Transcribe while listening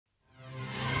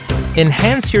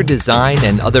Enhance your design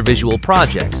and other visual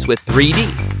projects with 3D.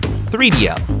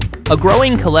 Threedio, a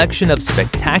growing collection of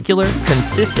spectacular,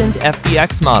 consistent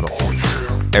FBX models,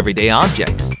 everyday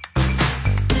objects,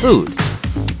 food,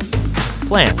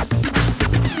 plants,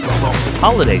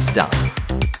 holiday stuff,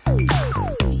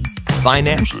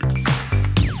 finance,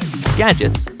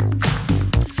 gadgets,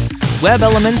 web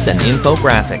elements and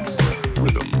infographics.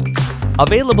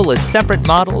 Available as separate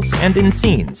models and in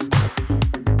scenes,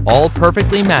 all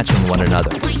perfectly matching one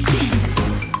another.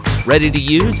 Ready to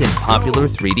use in popular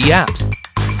 3D apps.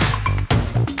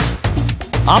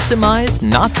 Optimized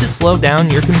not to slow down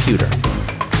your computer.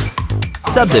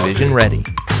 Subdivision ready.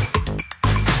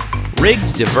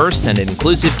 Rigged, diverse, and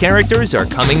inclusive characters are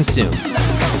coming soon.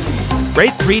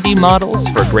 Great 3D models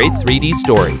for great 3D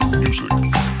stories.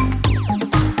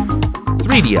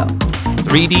 Threedio,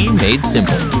 3D made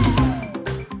simple.